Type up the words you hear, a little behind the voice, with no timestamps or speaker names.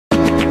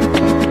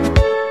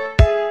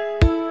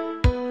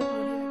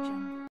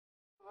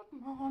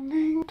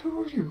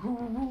morning to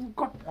you.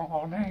 Good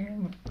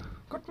morning.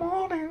 Good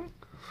morning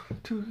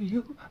to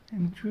you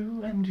and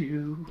you and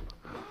you.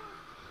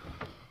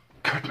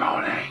 Good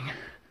morning.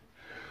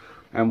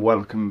 And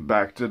welcome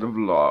back to the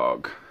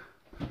vlog.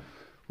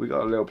 We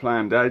got a little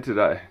planned day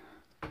today.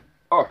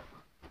 Oh.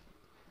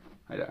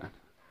 Hey Dan.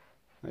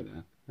 Hey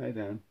Dan. Hey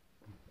Dan.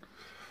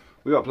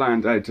 We got a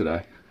planned day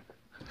today.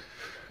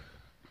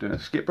 Doing a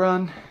skip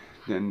run,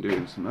 then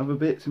doing some other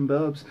bits and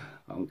bobs.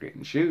 I'm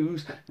getting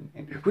shoes,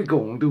 and we're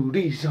gonna do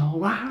these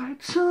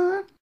alright,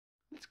 son.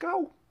 Let's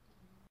go.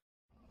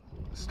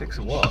 Sticks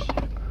of what?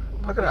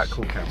 Look at that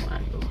cool camera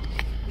angle.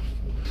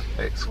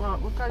 It's right,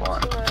 we'll go to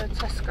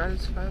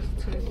Tesco's first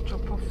to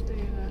drop off the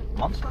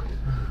Monster?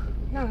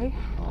 No,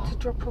 to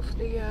drop off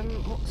the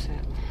what's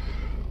it?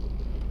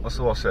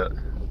 What's it?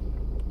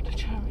 The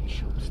charity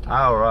shop stuff.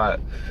 Oh right.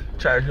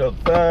 Charity shop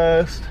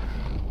first.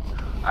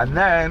 And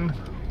then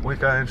we're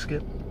going to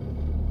skip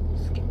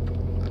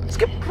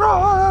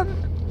run.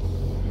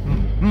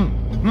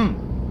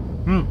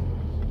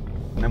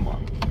 And then what?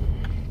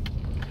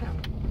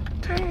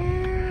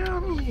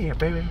 Town, yeah,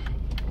 baby.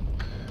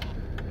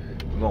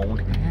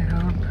 Going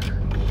down.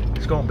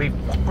 It's gonna be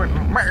fucking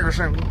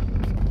amazing.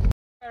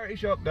 Charity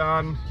shop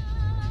done.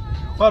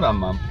 Well done,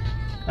 Mum.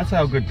 That's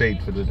our good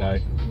deed for the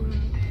day.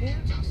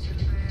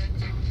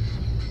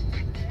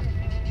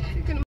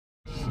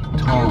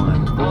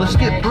 Time for the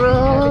skip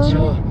run.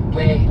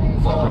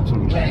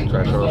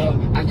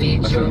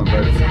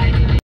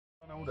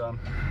 All done.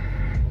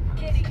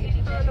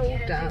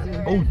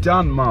 All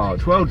done,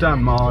 Marge. Well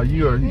done, Marge.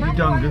 You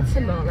done good.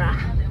 Tomorrow.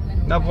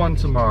 Another one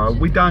tomorrow.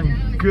 We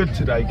done good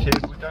today,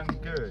 kids. We done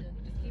good.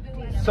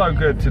 So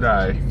good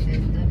today.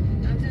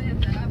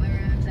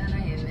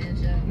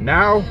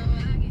 Now,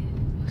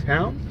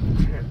 town.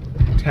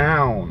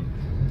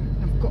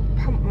 I've got to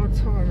pump my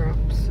tyre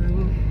up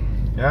soon.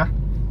 Yeah.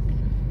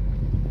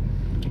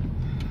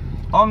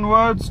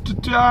 Onwards to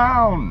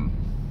town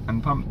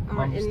and pump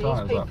And these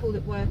tyres up. people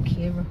that work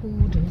here are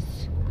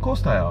hoarders. Of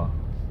course they are.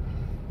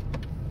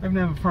 They've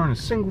never thrown a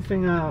single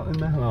thing out in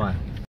their life.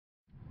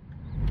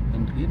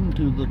 And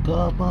into the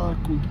car park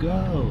we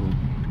go.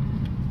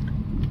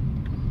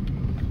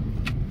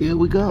 Here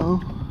we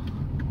go.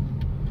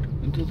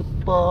 Into the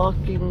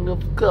parking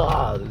of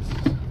cars.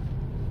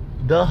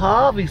 The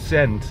Harvey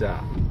Centre.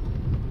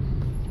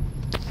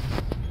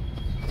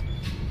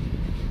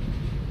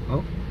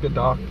 Oh, good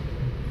dark.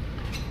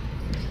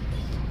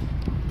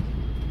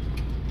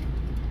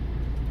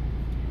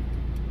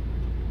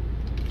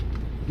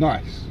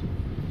 Nice.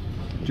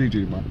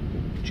 GG, man.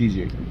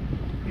 GG.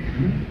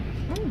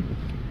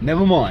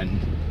 Never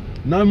mind.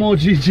 No more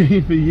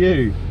GG for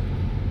you.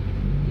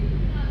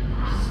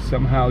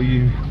 Somehow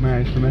you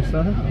managed to mess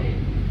that up.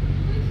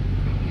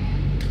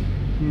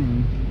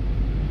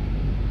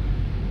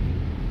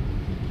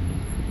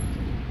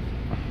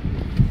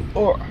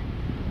 Oh.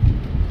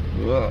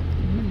 Ugh.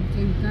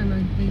 Do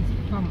damage these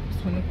bumps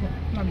when they've got a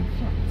bloody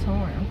flat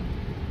tyre.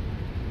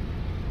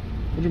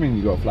 What do you mean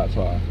you got a flat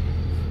tyre?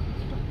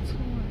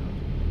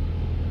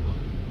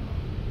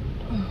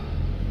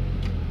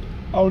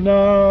 Oh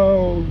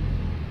no!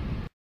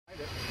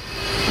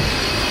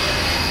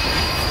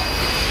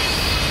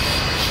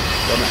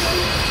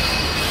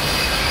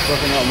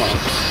 Fucking hell, man.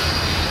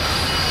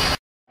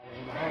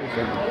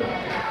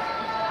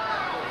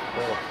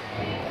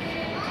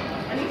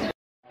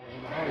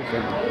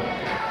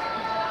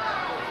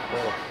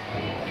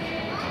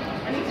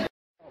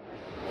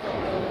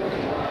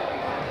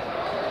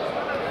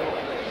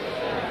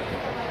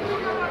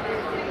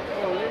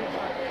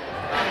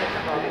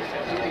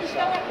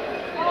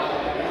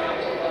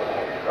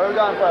 Where are we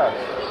going first?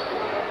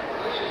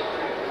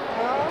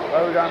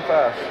 Where are we going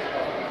first?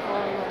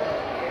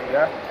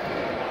 Yeah?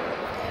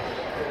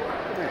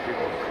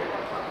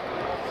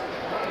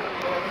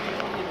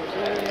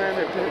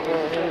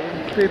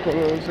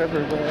 People's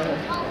everywhere.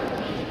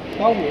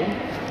 Bowling.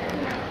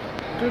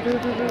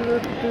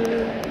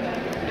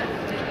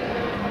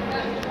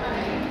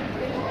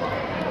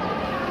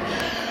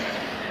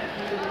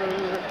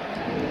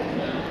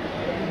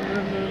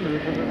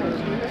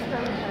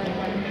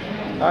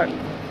 Alright.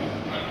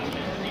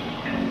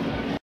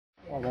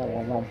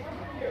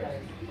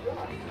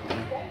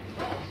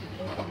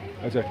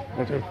 That's it.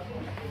 That's it.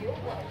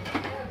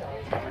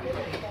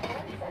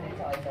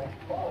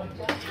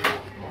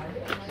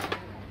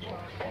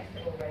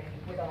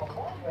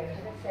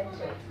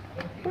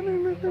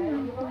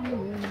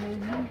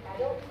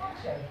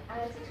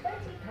 And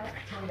 20-pack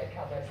toilet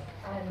covers,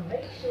 and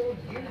make sure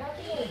you have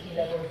the energy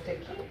levels to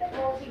keep the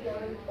party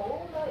going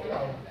all night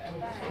long.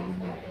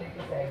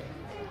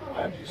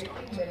 How do you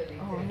start?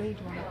 Oh, I need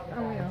one.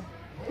 Oh, yeah.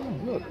 Oh,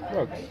 look,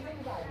 rugs.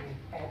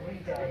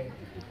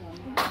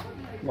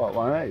 What,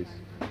 one of these?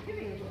 I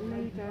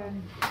need a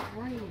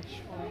greyish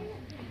one.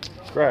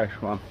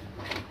 Greyish one.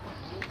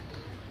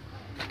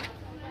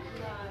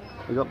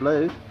 We got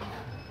blue?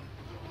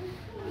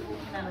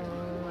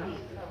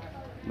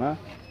 No?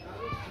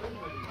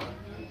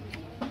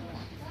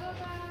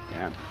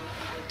 Yeah.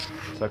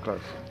 So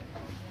close.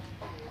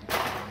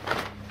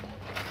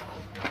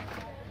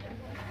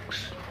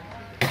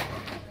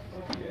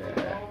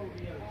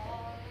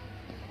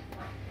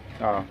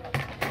 Oh,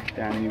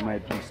 Dan, you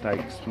made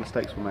mistakes.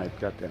 Mistakes were made,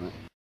 god damn it.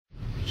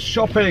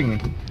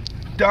 Shopping!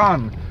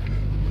 Done!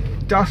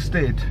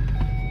 Dusted!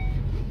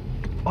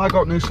 I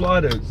got new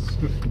sliders.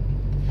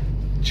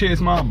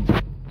 Cheers, Mum. That's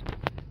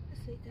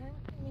it, Dan.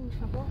 I'm in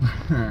trouble.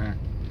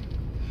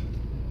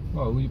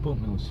 Well, you bought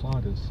me all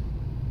sliders.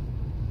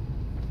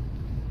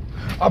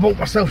 I bought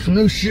myself some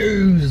new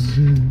shoes!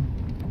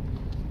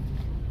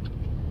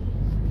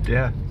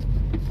 Yeah,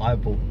 I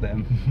bought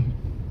them.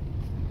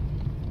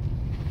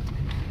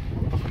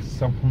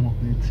 Someone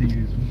wanted to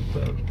use my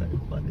birthday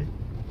money.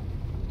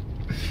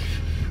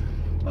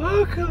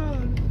 Oh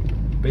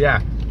god! But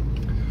yeah,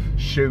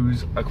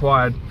 shoes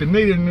acquired. Been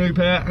needing a new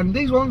pair, and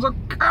these ones are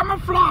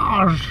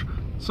camouflage,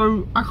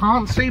 so I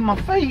can't see my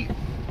feet.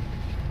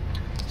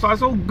 So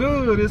it's all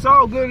good. It's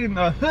all good in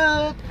the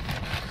hood.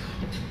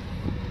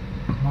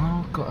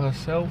 Mom got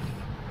herself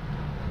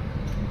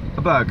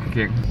a Burger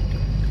King.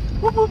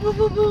 Woo, woo, woo,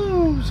 woo,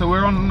 woo. So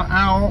we're on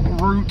our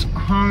route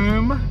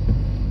home.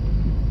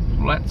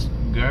 Let's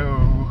go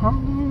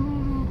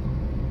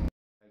home.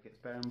 It gets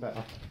better and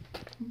better.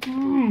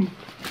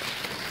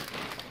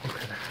 Look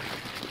at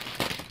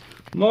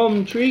that.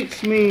 Mom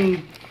treats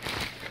me.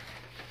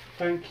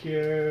 Thank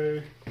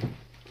you.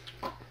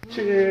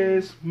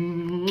 Cheers.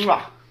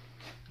 Mwah.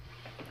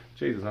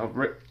 Jesus, I've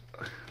ripped.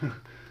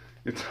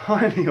 You're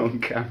tiny on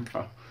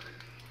camera.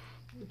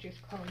 You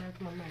just can't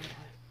have my money.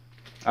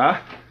 Huh?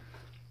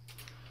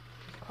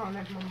 Just can't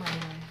have my money.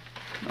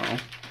 No.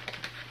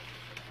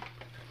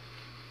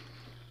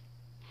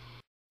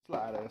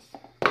 Sliders.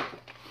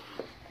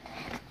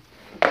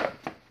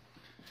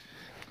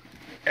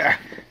 Yeah.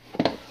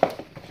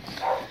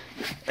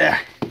 Yeah.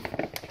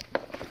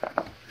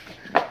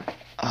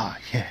 Oh,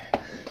 yeah.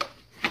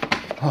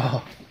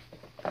 Oh.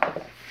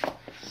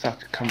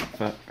 Such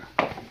comfort.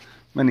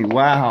 Many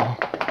wow.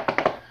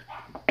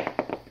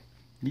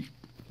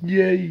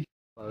 Yay.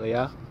 Oh,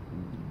 yeah.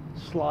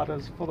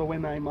 Sliders for the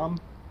win, eh, Mum?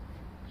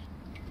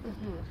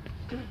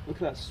 Look at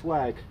that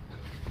swag.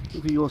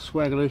 Look at your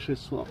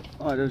swagalicious.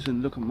 Oh, it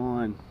doesn't look at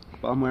mine,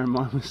 but I'm wearing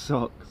mine with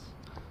socks.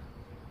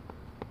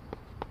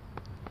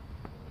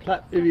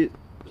 Clap with your,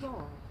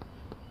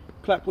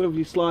 clap with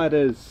your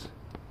sliders.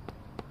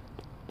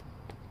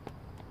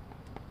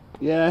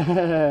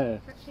 Yeah.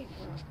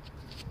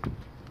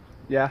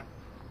 Yeah.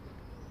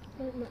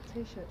 I think that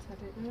t-shirt's had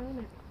it now, isn't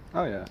it?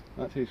 Oh yeah,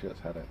 that t-shirt's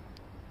had it.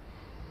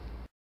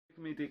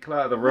 Let me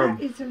declare the room.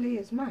 That is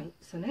Aaliyah's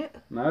mates, isn't it?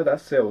 No,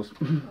 that's Sil's.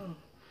 Oh.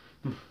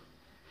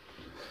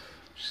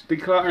 Just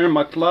decluttering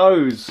my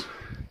clothes.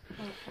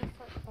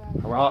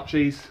 Oh,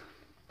 Archie's,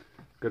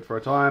 good for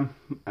a time,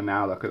 and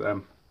now look at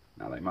them.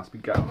 Now they must be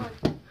going.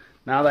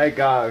 Now they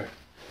go.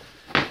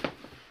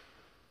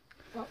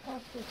 what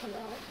else was her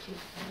Archie's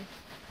then?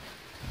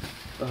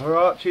 The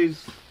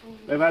Harachis,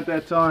 they've had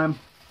their time.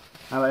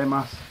 Now they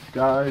must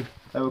go.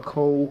 They were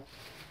cool,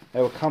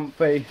 they were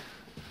comfy,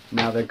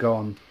 now they're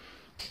gone.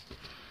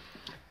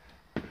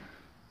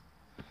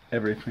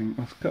 Everything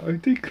must go.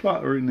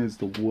 Decluttering is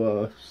the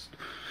worst.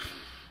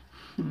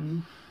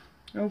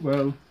 Oh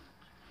well.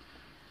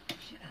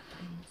 Shit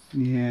happens.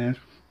 Yeah,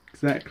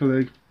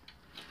 exactly.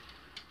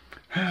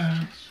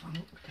 Yeah,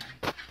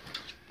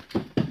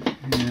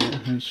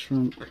 it has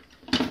shrunk.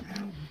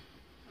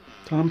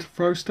 Time to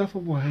throw stuff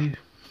away.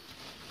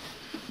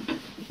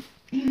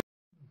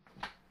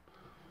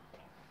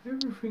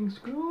 Everything's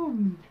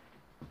gone.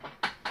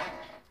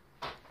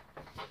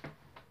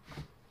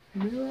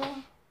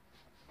 Mirror.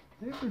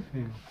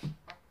 Everything.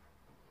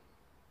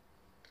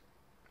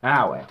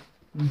 Ah well.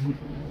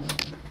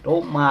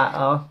 Don't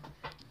matter.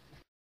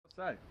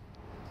 So,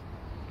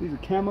 these are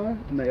camo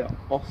and they are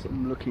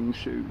awesome looking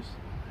shoes.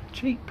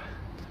 Cheap,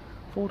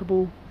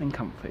 affordable and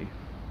comfy.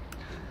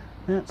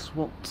 That's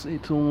what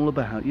it's all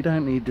about. You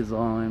don't need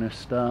designer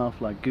stuff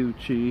like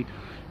Gucci,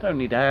 don't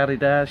need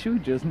Adidas, you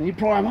just need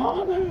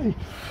Primark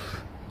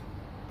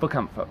for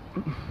comfort.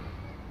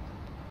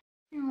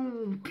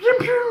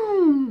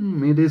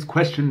 It is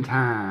question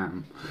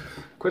time.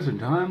 Question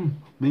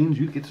time means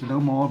you get to know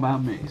more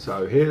about me.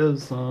 So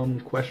here's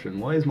some question.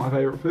 What is my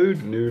favourite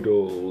food?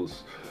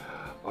 Noodles.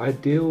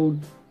 Ideal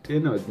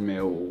dinner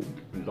meal.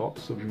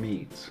 Lots of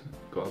meat.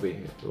 Gotta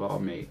be a lot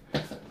of meat.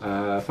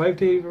 Fave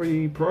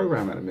TV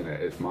program at the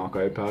minute is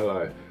Marco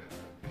Polo.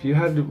 If you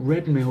had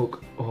red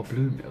milk or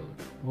blue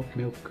milk, what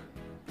milk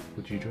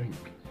would you drink?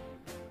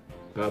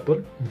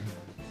 Purple?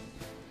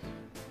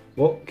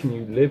 What can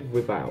you live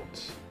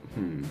without?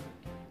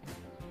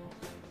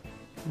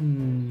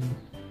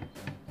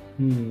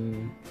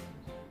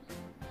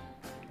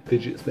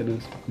 Fidget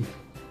spinners.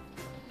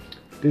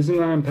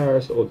 Disneyland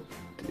Paris or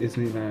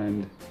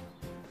Disneyland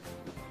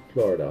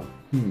Florida?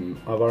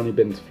 I've only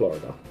been to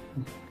Florida.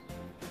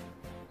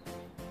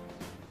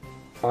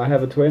 I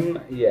have a twin?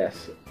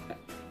 Yes.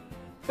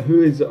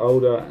 Who is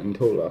older and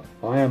taller?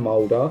 I am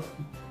older,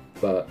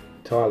 but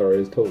Tyler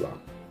is taller.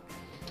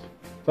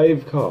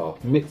 Fave car?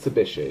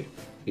 Mitsubishi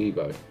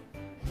Evo.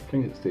 I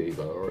think it's the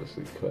Evo or it's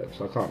the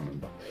Eclipse, I can't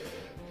remember.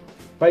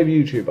 Fave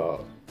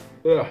YouTuber?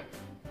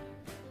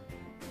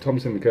 Tom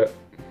Syndicate.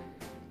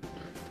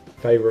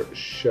 Favourite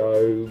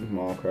show,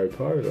 Marco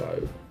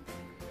Polo.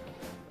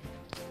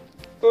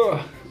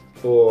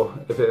 Or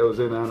if it was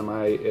in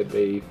anime, it'd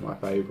be my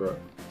favourite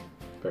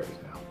fairy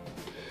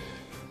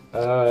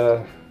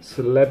tale.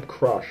 Celeb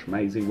crush,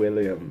 Maisie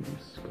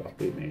Williams. Gotta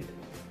be me.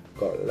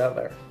 Gotta love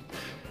her.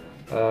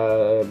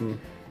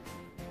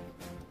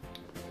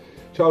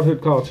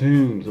 Childhood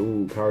cartoons.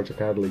 Ooh, Courage the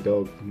Cowardly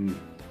Dog.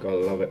 Gotta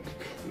love it.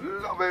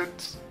 Love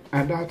it!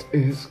 And that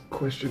is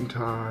question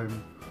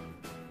time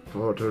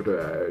for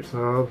today.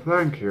 So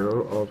thank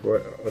you all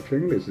for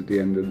watching. This is the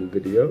end of the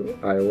video.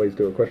 I always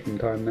do a question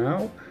time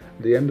now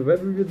at the end of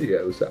every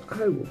video. So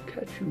I will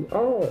catch you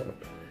all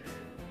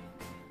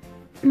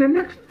in the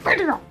next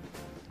video.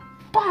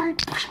 Bye!